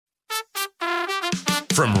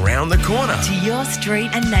from round the corner to your street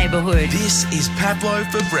and neighbourhood. This is Pablo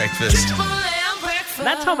for breakfast.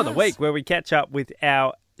 That time of the week where we catch up with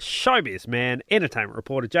our showbiz man, entertainment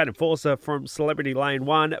reporter Jayden Forster from Celebrity Lane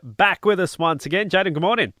 1, back with us once again. Jayden, good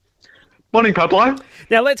morning. Morning, Pablo.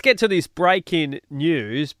 Now, let's get to this breaking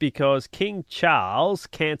news because King Charles'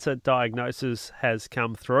 cancer diagnosis has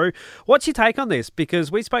come through. What's your take on this?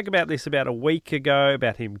 Because we spoke about this about a week ago,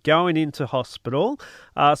 about him going into hospital.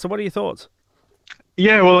 So what are your thoughts?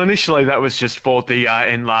 Yeah, well, initially that was just for the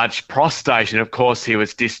enlarged prostate, and of course he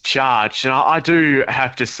was discharged. And I do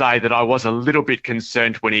have to say that I was a little bit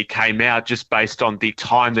concerned when he came out, just based on the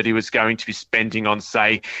time that he was going to be spending on,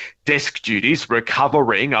 say, desk duties,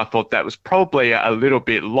 recovering. I thought that was probably a little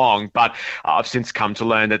bit long, but I've since come to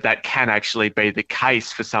learn that that can actually be the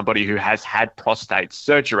case for somebody who has had prostate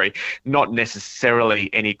surgery. Not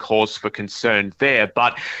necessarily any cause for concern there.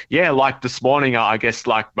 But yeah, like this morning, I guess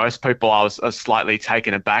like most people, I was slightly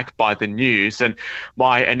taken aback by the news. And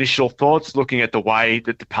my initial thoughts, looking at the way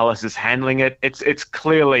that the palace is handling it, it's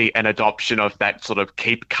clearly an adoption of that sort of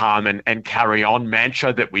keep calm and carry on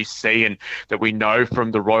mantra that we see and that we know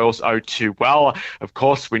from the royals too well. Of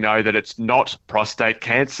course, we know that it's not prostate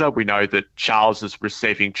cancer. We know that Charles is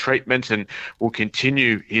receiving treatment and will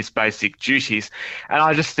continue his basic duties. And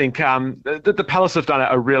I just think the palace have done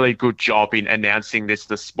a really good job in announcing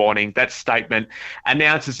this morning. That statement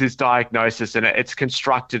announces his diagnosis, and it's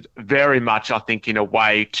constructed very much, I think, in a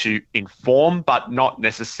way to inform, but not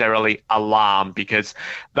necessarily alarm, because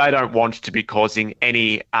they don't want to be causing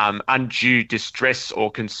any undue distress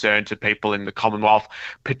or concern to people in the Commonwealth,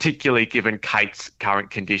 particularly given Kate's current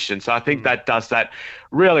condition. So I think that does that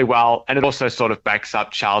really well. And it also sort of backs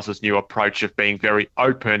up Charles's new approach of being very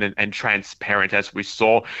open and transparent, as we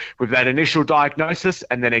saw with that initial diagnosis.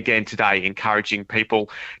 And then again today, encouraging people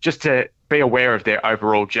just to be aware of their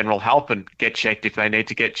overall general health and get checked if they need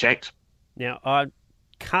to get checked. Now, I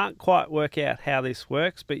can't quite work out how this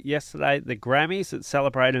works, but yesterday the Grammys that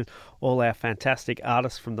celebrated all our fantastic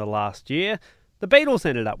artists from the last year, the Beatles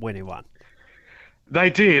ended up winning one. They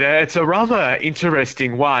did. It's a rather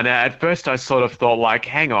interesting one. At first, I sort of thought, like,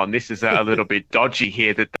 hang on, this is a little bit dodgy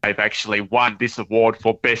here that they've actually won this award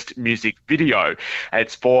for Best Music Video.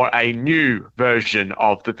 It's for a new version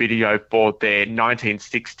of the video for their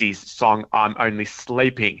 1960s song, I'm Only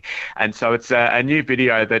Sleeping. And so it's a new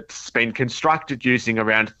video that's been constructed using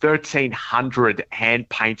around 1,300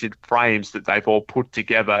 hand-painted frames that they've all put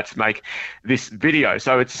together to make this video.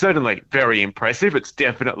 So it's certainly very impressive. It's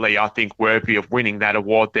definitely, I think, worthy of winning that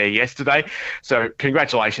award there yesterday. So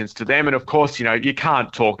congratulations to them. And of course, you know, you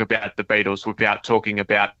can't talk about the Beatles without talking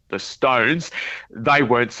about the Stones. They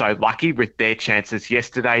weren't so lucky with their chances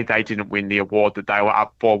yesterday. They didn't win the award that they were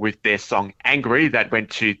up for with their song Angry. That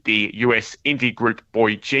went to the US indie group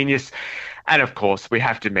Boy Genius. And of course, we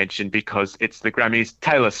have to mention, because it's the Grammys,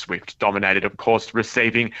 Taylor Swift dominated, of course,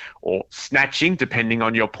 receiving or snatching, depending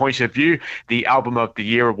on your point of view, the Album of the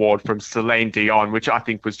Year award from Celine Dion, which I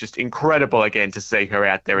think was just incredible again to see her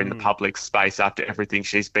out there in the public space after everything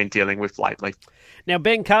she's been dealing with lately. Now,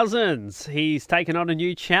 Ben Cousins, he's taken on a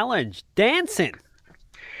new challenge, dancing.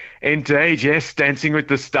 Indeed, yes, Dancing with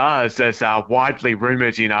the Stars, as widely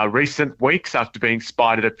rumoured in recent weeks after being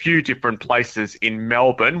spied at a few different places in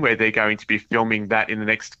Melbourne, where they're going to be filming that in the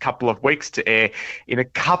next couple of weeks to air in a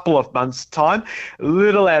couple of months' time. A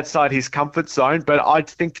little outside his comfort zone, but I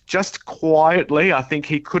think just quietly, I think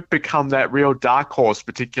he could become that real dark horse,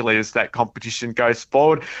 particularly as that competition goes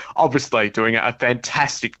forward. Obviously doing a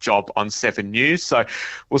fantastic job on 7 News, so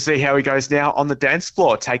we'll see how he goes now on the dance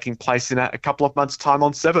floor, taking place in a couple of months' time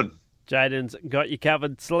on 7. Jayden's got you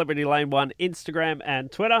covered. Celebrity Lane 1, Instagram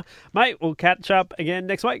and Twitter. Mate, we'll catch up again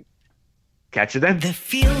next week. Catch you then. The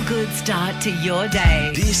feel-good start to your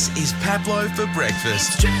day. This is Pablo for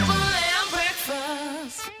breakfast.